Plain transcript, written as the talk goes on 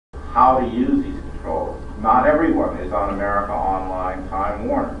how to use these controls. Not everyone is on America Online Time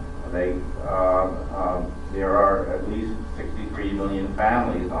Warner. There are at least 63 million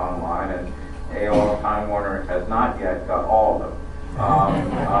families online, and AOL Time Warner has not yet got all of them.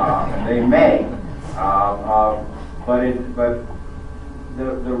 They may, but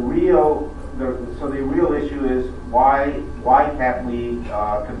the real issue is why can't we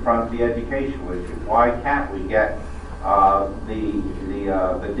confront the educational issue? Why can't we get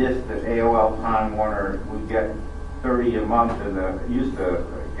the disc that AOL Time Warner would get 30 a month, used to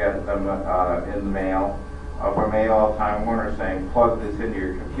get them in the mail from AOL Time Warner saying plug this into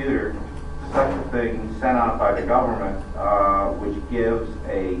your computer. Such a thing sent out by the government, which gives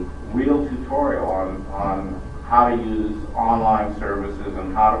a real tutorial on how to use online services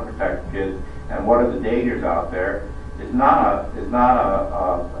and how to protect kids and what are the dangers out there. Is not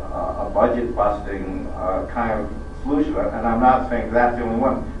a budget busting kind of solution, and I'm not saying that's the only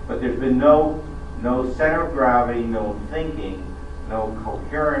one, but there's been no center of gravity, no thinking, no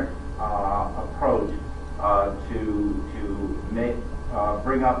coherent approach to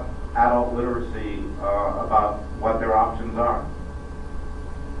bring up adult literacy about what their options are.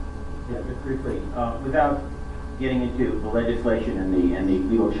 Yeah, just briefly, without getting into the legislation and the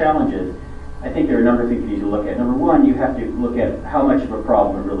legal challenges, I think there are a number of things you need to look at. Number one, you have to look at how much of a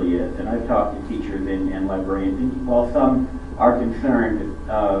problem it really is. And I've talked to teachers and librarians, and while some are concerned,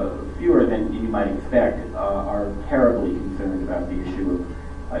 fewer than you might expect are terribly concerned about the issue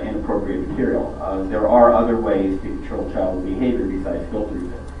of inappropriate material. There are other ways to control child behavior besides filters.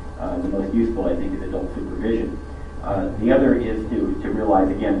 The most useful, I think, is adult supervision. The other is to realize,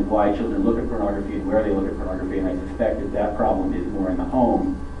 again, why children look at pornography and where they look at pornography, and I suspect that problem is more in the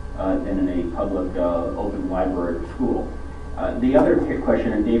home than in a public open library or school. The other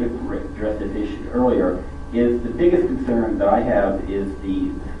question, and David addressed this issue earlier, is the biggest concern that I have is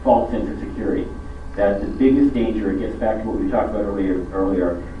the false sense of security. That the biggest danger, it gets back to what we talked about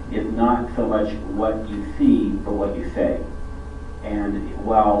earlier, is not so much what you see, but what you say. And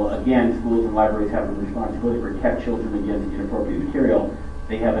while, again, schools and libraries have a responsibility to protect children against inappropriate material,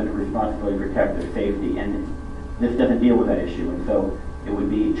 they have a responsibility to protect their safety. And this doesn't deal with that issue. And so it would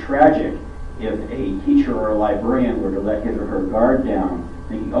be tragic if a teacher or a librarian were to let his or her guard down,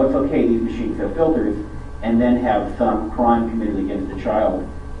 thinking, oh, it's okay, these machines have filters, and then have some crime committed against a child,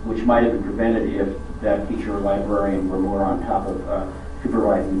 which might have been prevented if that teacher or librarian were more on top of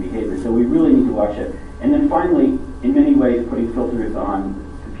supervising behavior. So we really need to watch it. And then finally, in many ways, putting filters on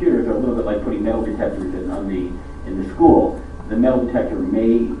computers are a little bit like putting metal detectors in the school. The metal detector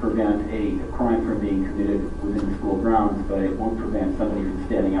may prevent a crime from being committed within the school grounds, but it won't prevent somebody from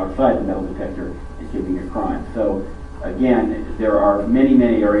standing outside the metal detector and committing a crime. So again, there are many,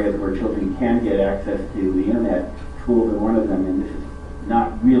 many areas where children can get access to the internet. Schools are one of them, and this is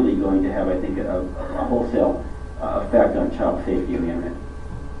not really going to have, I think, a wholesale effect on child safety on the internet.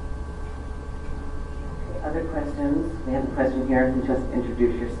 Other questions? We have a question here. You just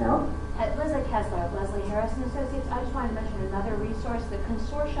introduce yourself. Liza Kessler of Leslie Harris and Associates. I just wanted to mention another resource. The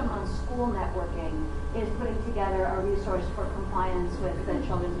Consortium on School Networking is putting together a resource for compliance with the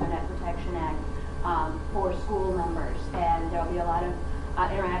Children's Internet Protection Act for school members, and there'll be a lot of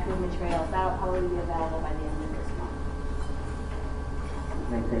interactive materials. That'll probably be available by the end of this month.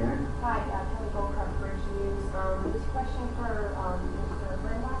 Right there. Hi, Kelly Goldhart, Bridge News. This question for Mr.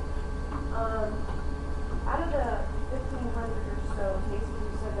 Brenda. Out of the 1,500 or so cases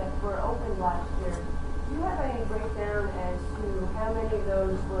you said that were opened last year, do you have any breakdown as to how many of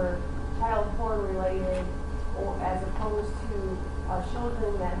those were child porn related, or as opposed to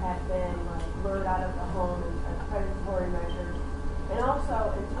children that had been lured out of the home as predatory measures? And also,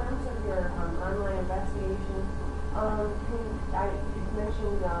 in terms of your online investigation, you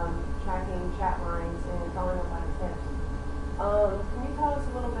mentioned tracking chat lines and following up on tips. Can you tell us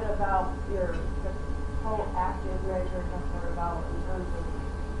a little bit about the proactive measures I've heard about in terms of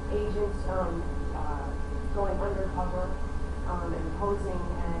agents going undercover and posing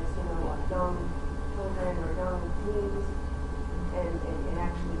as young children or young teens and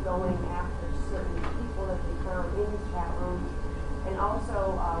actually going after certain people that they found in these chat rooms, and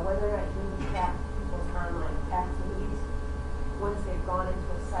also whether or not you track people's online activities once they've gone into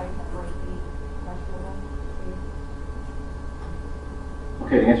a site that might be questionable.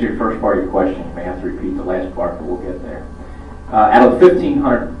 Okay, to answer your first part of your question, you may have to repeat the last part, but we'll get there. Out of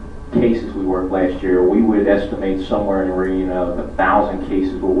 1,500 cases we worked last year, we would estimate somewhere in the region of 1,000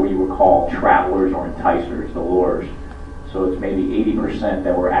 cases what we would call travelers or enticers, the lures. So it's maybe 80%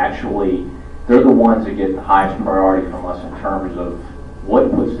 that were actually, they're the ones that get the highest priority from us in terms of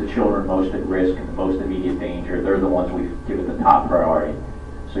what puts the children most at risk and the most immediate danger. They're the ones we give it the top priority.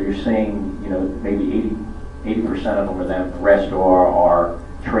 So you're seeing, you know, maybe 80% of them are them. The rest are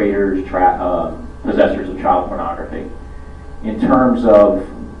traders, possessors of child pornography. In terms of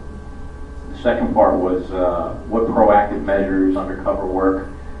the second part was what proactive measures, undercover work.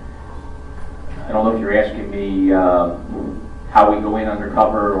 I don't know if you're asking me how we go in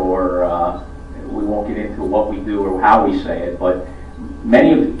undercover, or we won't get into what we do or how we say it, but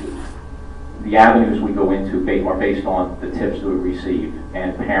many of the avenues we go into are based on the tips that we receive,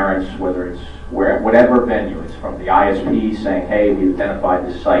 and parents, whether it's whatever venue, it's from the ISP saying, hey, we identified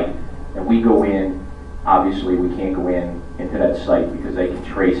this site, and we go in. Obviously, we can't go into that site because they can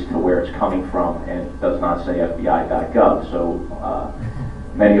trace to where it's coming from, and it does not say FBI.gov. So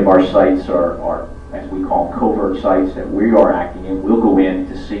many of our sites are, as we call them, covert sites that we are acting in. We'll go in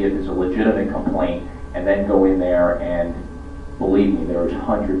to see if there's a legitimate complaint, and then go in there, and believe me, there's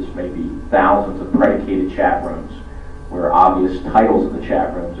hundreds, maybe thousands of predicated chat rooms where obvious titles of the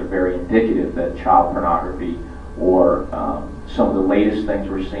chat rooms are very indicative that child pornography, or some of the latest things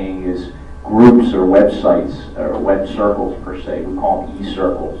we're seeing is groups or websites or web circles per se. We call them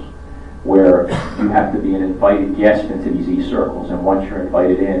e-circles, where you have to be an invited guest into these e-circles, and once you're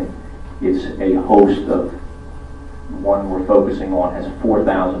invited in, it's a host of, one we're focusing on has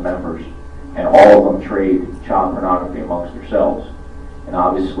 4,000 members, and all of them trade child pornography amongst themselves. And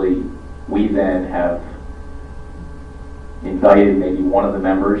obviously, we then have indicted maybe one of the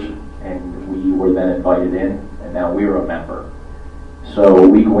members, and we were then invited in, and now we're a member. So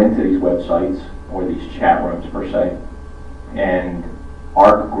we go into these websites, or these chat rooms per se, and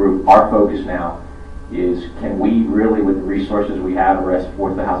our focus now is, can we really, with the resources we have, arrest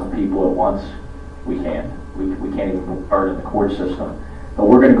 4,000 people at once? We can't. We can't even burden the court system. But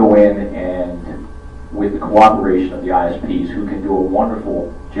we're going to go in, and with the cooperation of the ISPs, who can do a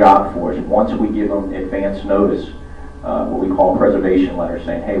wonderful job for us, once we give them advance notice, what we call preservation letters,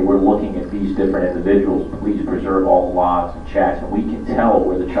 saying, hey, we're looking at these different individuals, please preserve all the logs and chats, and we can tell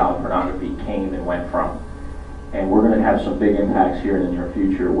where the child pornography came and went from. And we're going to have some big impacts here in the near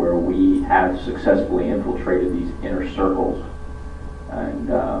future where we have successfully infiltrated these inner circles. And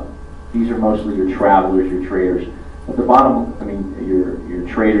these are mostly your travelers, your traders. But the bottom, I mean, your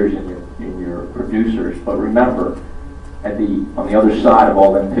traders and your producers. But remember, on the other side of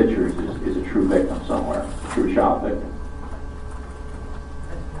all them pictures is a true victim somewhere, a true child victim.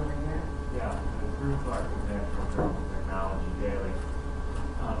 Yeah, through Clark with National Journal of Technology Daily.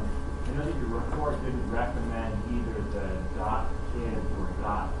 I know that your report didn't recommend either the .kid or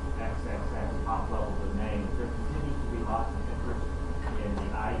 .xxx top-level domain. There continues to be lots of interest in the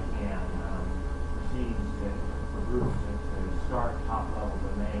ICANN proceedings for groups to start top-level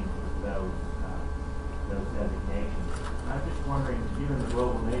domains with those designations. I'm just wondering, given the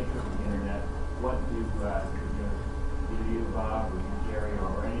global nature of the internet, what do either you, Bob, or you, Jerry,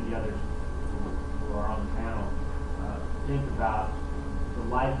 or any of the others who are on the panel think about the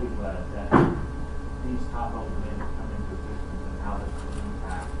likelihood that these top-level domains will come into existence, and how this will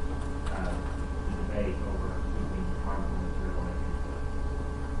impact the debate over keeping harmful material in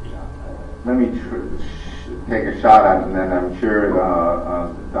the Let me take a shot at it, and then I'm sure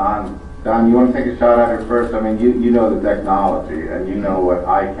Don, you want to take a shot at it first? I mean, you know the technology, and you know what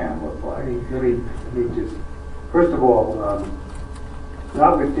ICANN looks like. Let me just, first of all,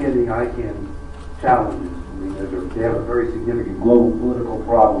 notwithstanding ICANN challenges, I mean, they have a very significant global political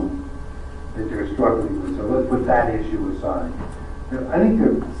problem that they're struggling with, so let's put that issue aside. I think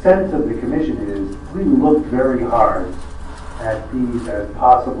the sense of the commission is we looked very hard at these as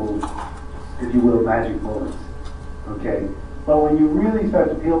possible, if you will, magic bullets, okay? But when you really start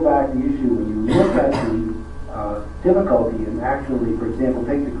to peel back the issue, when you look at the difficulty in actually, for example,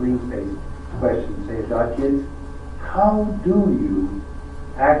 take the green space question, say .kids, how do you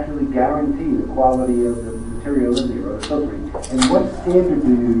actually guarantee the quality of the material in there or the filtering, and what standard do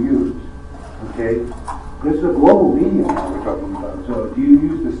you use? Okay, this is a global medium now we're talking about. So do you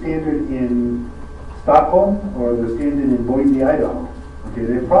use the standard in Stockholm or the standard in Boise, Idaho? Okay,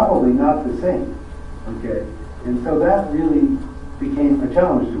 they're probably not the same. Okay, and so that really became a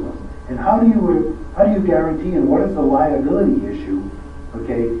challenge to us. And how do you guarantee, and what is the liability issue?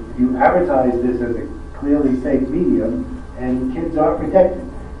 Okay, if you advertise this as a clearly safe medium and kids are protected.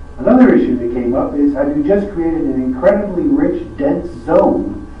 Another issue that came up is, have you just created an incredibly rich, dense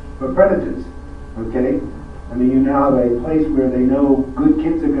zone for predators? Okay, I mean, you now have a place where they know good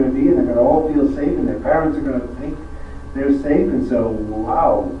kids are going to be, and they're going to all feel safe, and their parents are going to think they're safe, and so,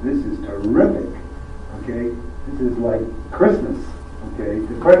 wow, this is terrific. Okay, this is like Christmas, okay,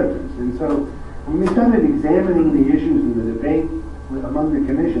 to predators. And so when we started examining the issues in the debate among the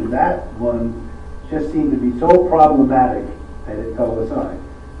commission, that one just seemed to be so problematic that it fell aside.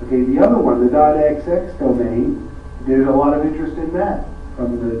 Okay, the other one, the .xx domain, there's a lot of interest in that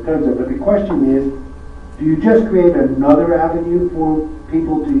from the terms of, but the question is, do you just create another avenue for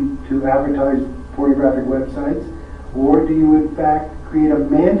people to advertise pornographic websites, or do you in fact create a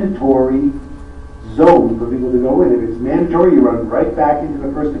mandatory zone for people to go in? If it's mandatory, you run right back into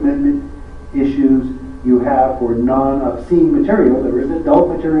the First Amendment issues you have for non-obscene material. There is adult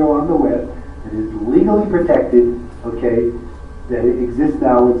material on the web that is legally protected, okay, that it exists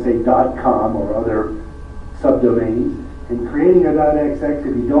now in, say, .com or other subdomains. And creating a .xx,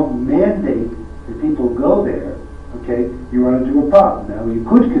 if you don't mandate that people go there, okay, you run into a problem. Now, you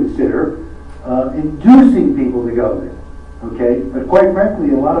could consider inducing people to go there, okay? But quite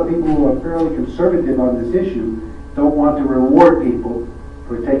frankly, a lot of people who are fairly conservative on this issue don't want to reward people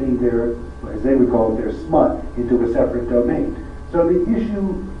for taking their, as they would call it, their smut into a separate domain. So the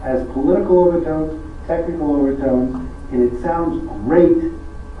issue has political overtones, technical overtones, and it sounds great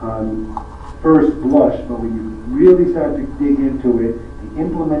on first blush, but when you really start to dig into it, the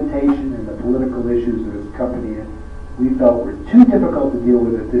implementation and the political issues that accompany it, we felt were too difficult to deal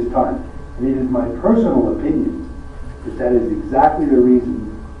with at this time. And it is my personal opinion that that is exactly the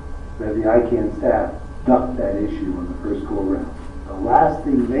reason that the ICANN staff ducked that issue on the first go-around. The last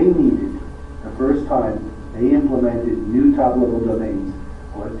thing they needed, the first time they implemented new top-level domains,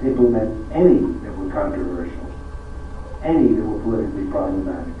 was to implement any that were controversial, any that were politically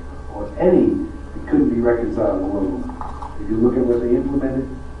problematic, or any that couldn't be reconciled globally. If you look at what they implemented,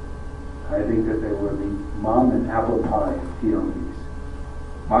 I think that they were the mom and apple pie of TLDs.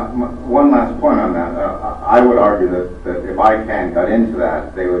 One last point on that. I would argue that if ICANN got into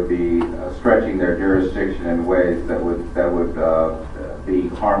that, they would be stretching their jurisdiction in ways that would be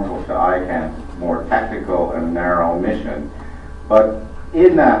harmful to ICANN's more technical and narrow mission. But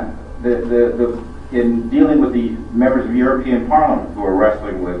in that, in dealing with the members of the European Parliament who are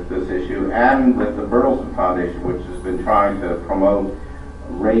wrestling with this issue, and with the Bertelsmann Foundation, which has been trying to promote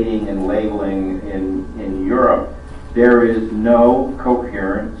rating and labeling in Europe, there is no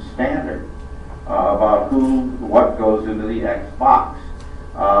coherent standard about what goes into the X box.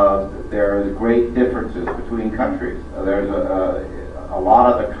 There are great differences between countries. There's a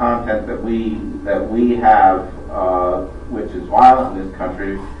lot of the content that we have, which is violent in this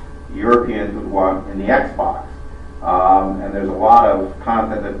country, Europeans would want in the X box. And there's a lot of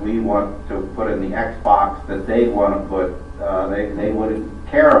content that we want to put in the X box that they want to put, they wouldn't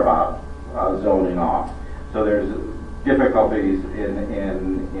care about zoning off. So there's difficulties in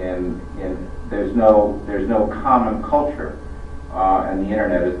there's no common culture, and the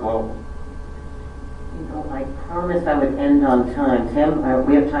internet is global. You know, I promised I would end on time. Tim,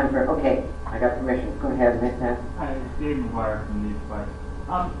 we have time for, okay, I got permission. Go ahead, Nick. Hi, Dave McGuire from the Advice.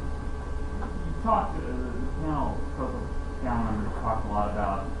 You talked, the panel, panel members talked a lot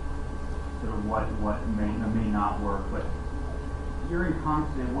about sort of what may not work, but you're in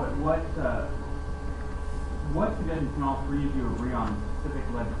Congress today. What suggestions can all three of you agree on specific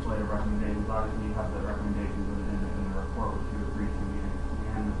legislative recommendations? Obviously, you have the recommendations in the report, which you agree to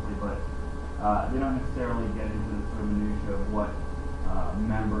unanimously, but they don't necessarily get into the sort of minutia of what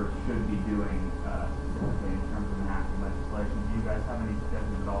members should be doing specifically in terms of enacting legislation. Do you guys have any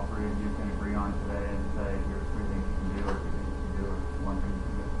suggestions that all three of you can agree on today and say, here's three things you can do, or two things you can do, or one thing you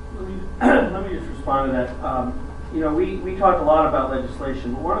can do? Let me just respond to that. You know, we talked a lot about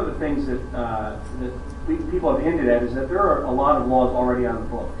legislation, but one of the things that people have hinted at is that there are a lot of laws already on the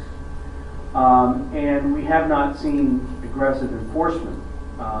books. And we have not seen aggressive enforcement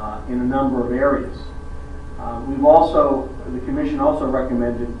in a number of areas. The Commission also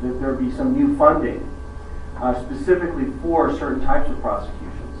recommended that there be some new funding specifically for certain types of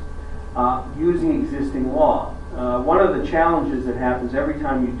prosecutions using existing law. One of the challenges that happens every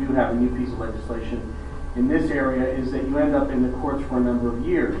time you do have a new piece of legislation in this area is that you end up in the courts for a number of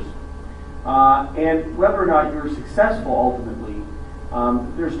years. And whether or not you're successful ultimately,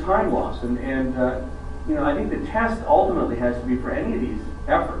 there's time loss. And you know, I think the test ultimately has to be for any of these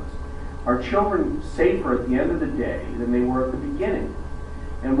efforts. Are children safer at the end of the day than they were at the beginning?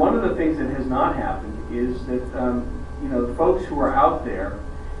 And one of the things that has not happened is that you know, the folks who are out there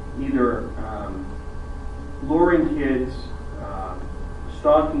either luring kids,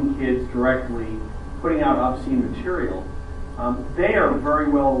 stalking kids directly, putting out obscene material, they are very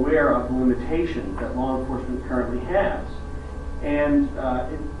well aware of the limitations that law enforcement currently has. And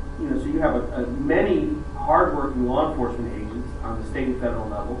you know, so you have many hardworking law enforcement agents on the state and federal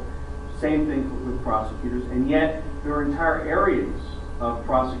level, same thing with prosecutors, and yet there are entire areas of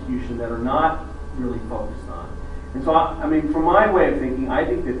prosecution that are not really focused on. And so, I mean, from my way of thinking, I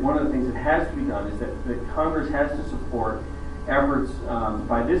think that one of the things that has to be done is that Congress has to support efforts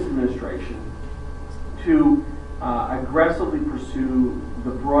by this administration to aggressively pursue the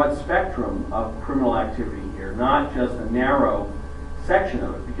broad spectrum of criminal activity here, not just a narrow section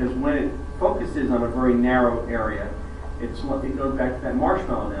of it, because when it focuses on a very narrow area, it goes back to that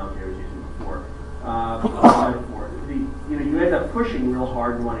marshmallow analogy I was using before. You end up pushing real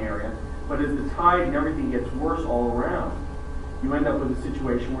hard in one area, but as the tide and everything gets worse all around, you end up with a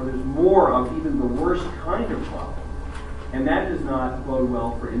situation where there's more of even the worst kind of problem. And that does not bode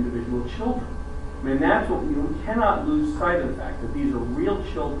well for individual children. I mean, that's what we cannot lose sight of the fact that these are real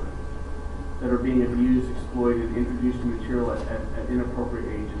children that are being abused, exploited, introduced to material at inappropriate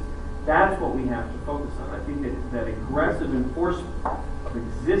ages. That's what we have to focus on. I think that aggressive enforcement of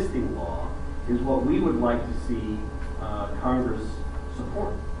existing law is what we would like to see Congress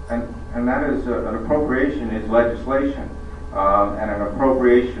support. And that is, an appropriation is legislation. And an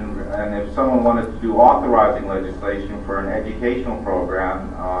appropriation, and if someone wanted to do authorizing legislation for an educational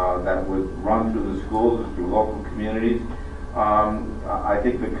program that would run through the schools, through local communities, I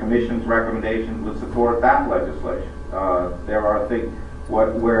think the Commission's recommendations would support that legislation. There are things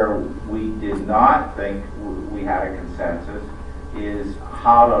where we did not think we had a consensus is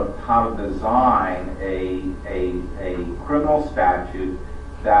how to design a criminal statute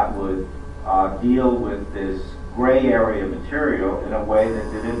that would deal with this gray area material in a way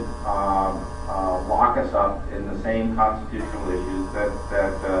that didn't lock us up in the same constitutional issues that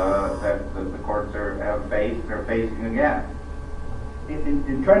the courts are facing again.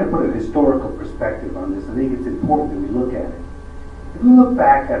 In trying to put a historical perspective on this, I think it's important that we look at it. If we look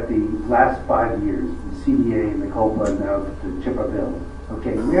back at the last 5 years, the CDA and the COPA and now the CHIPA bill,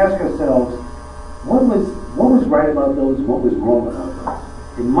 okay, we ask ourselves, what was right about those and what was wrong about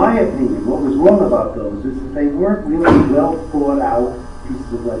those? In my opinion, what was wrong about those is that they weren't really well thought out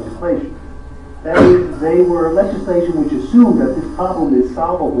pieces of legislation. That is, they were legislation which assumed that this problem is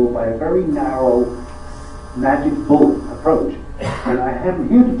solvable by a very narrow magic bullet approach. And I am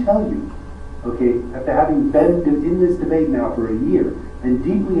here to tell you, okay, after having been in this debate now for a year and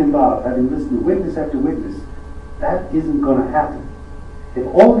deeply involved, having listened to witness after witness, that isn't going to happen. If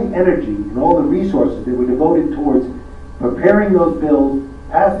all the energy and all the resources that were devoted towards preparing those bills,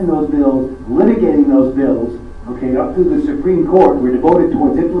 passing those bills, litigating those bills, okay, up through the Supreme Court, were devoted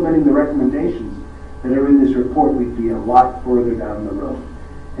towards implementing the recommendations that are in this report, we'd be a lot further down the road.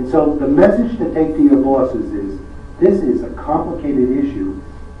 And so the message to take to your bosses is, this is a complicated issue,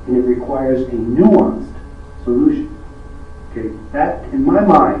 and it requires a nuanced solution. Okay, that, in my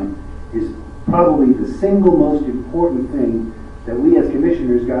mind, is probably the single most important thing that we as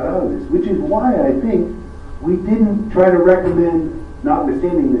commissioners got out of this, which is why I think we didn't try to recommend,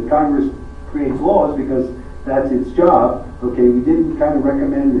 notwithstanding that Congress creates laws because that's its job, okay, we didn't kind of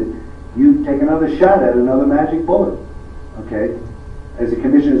recommend that you take another shot at another magic bullet, okay, as a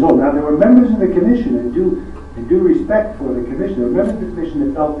commissioner's own. Now, there were members of the commission, and due respect for the commission, there were members of the commission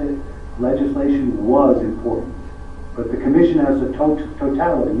that felt that legislation was important. But the commission has a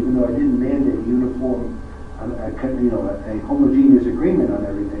totality, even though I didn't mandate uniform, a homogeneous agreement on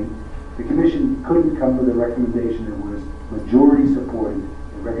everything, the commission couldn't come with a recommendation that was majority supported.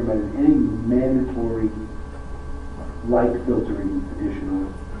 It recommended any mandatory light filtering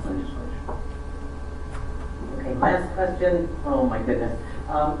additional legislation. Okay, last question. Oh my goodness.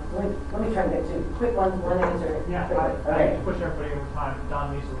 Let me try to get two quick ones, one answer. Yeah, I have to push everybody over time.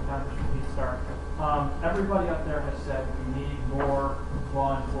 Don Meese with Congress, please start. Everybody up there has said we need more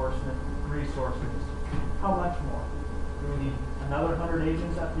law enforcement resources. How much more? Do we need another 100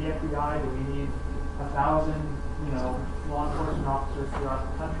 agents at the FBI? Do we need 1,000, law enforcement officers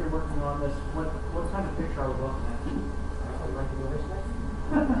throughout the country working on this? What kind of picture are we looking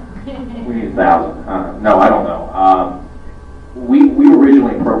at? We need 1,000. No, I don't know. We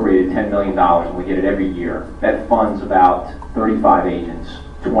originally appropriated $10 million, and we get it every year. That funds about 35 agents,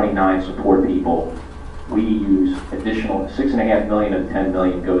 29 support people. We use additional $6.5 million of the $10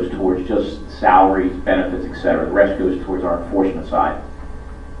 million goes towards just salaries, benefits, etc. The rest goes towards our enforcement side.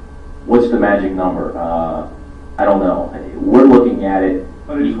 What's the magic number? I don't know. We're looking at it.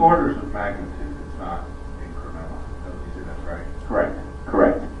 But it's orders of magnitude. It's not incremental. That's right.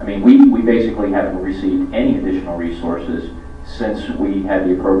 Correct. I mean, we basically haven't received any additional resources since we had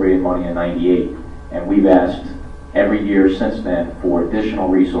the appropriated money in '98, and we've asked every year since then for additional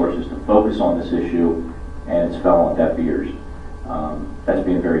resources to focus on this issue, and it's fell on deaf ears. That's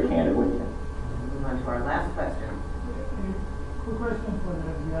being very candid with you. Move on to our last question. Quick question for the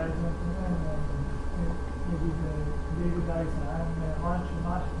FBI gentleman, maybe the David Dyson. I'm March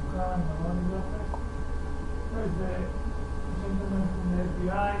from crime and all these office. There's the gentleman from the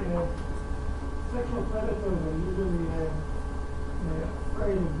FBI. Sexual predators are usually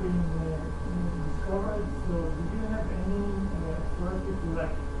afraid of being discovered. So do you have any authority to,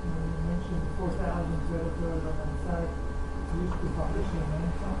 like you mentioned, 4,000 predators on that site, used to publish your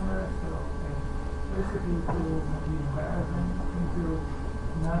name somewhere, so basically to maybe embarrass them into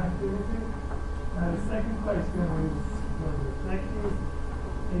non-activity? The second question is for the executive.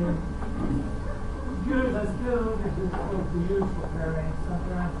 Computers are still difficult to use for parents. Some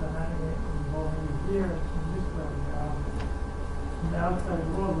parents are not involved here in this program. In the outside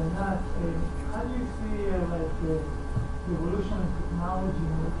world, they're not. How do you see like the evolution of technology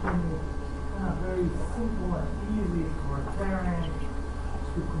making it kind of very simple and easy for parents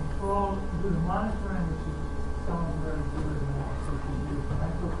to control, do the monitoring, which is sounds very good, and also to do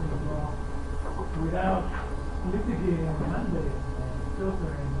mental control without litigating and mandating and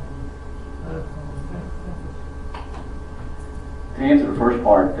filtering and other things? To answer the first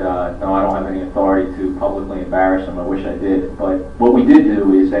part, no, I don't have any authority to publicly embarrass them. I wish I did. But what we did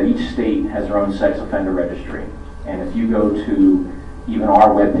do is that each state has their own sex offender registry. And if you go to even our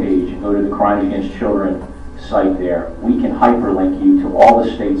webpage and go to the Crimes Against Children site there, we can hyperlink you to all the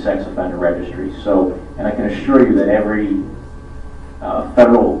state sex offender registries. So, and I can assure you that every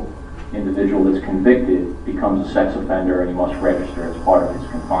federal individual that's convicted becomes a sex offender and he must register as part of his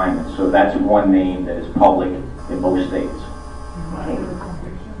confinement. So that's one name that is public in most states.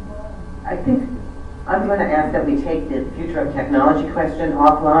 I think I'm going to ask that we take the future of technology question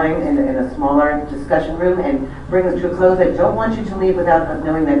offline in a smaller discussion room and bring this to a close. I don't want you to leave without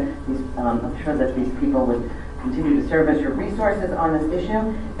knowing that these, I'm sure that these people would continue to serve as your resources on this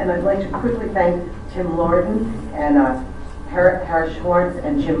issue. And I'd like to quickly thank Tim Lorden and Harris Schwartz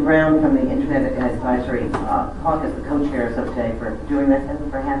and Jim Brown from the Internet Advisory Caucus, the co-chairs of today, for doing this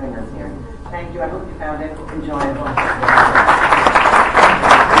and for having us here. Thank you. I hope you found it enjoyable.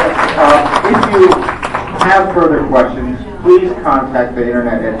 If you have further questions, please contact the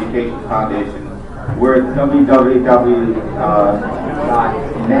Internet Education Foundation. We're at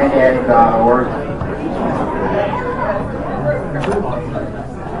www.neted.org.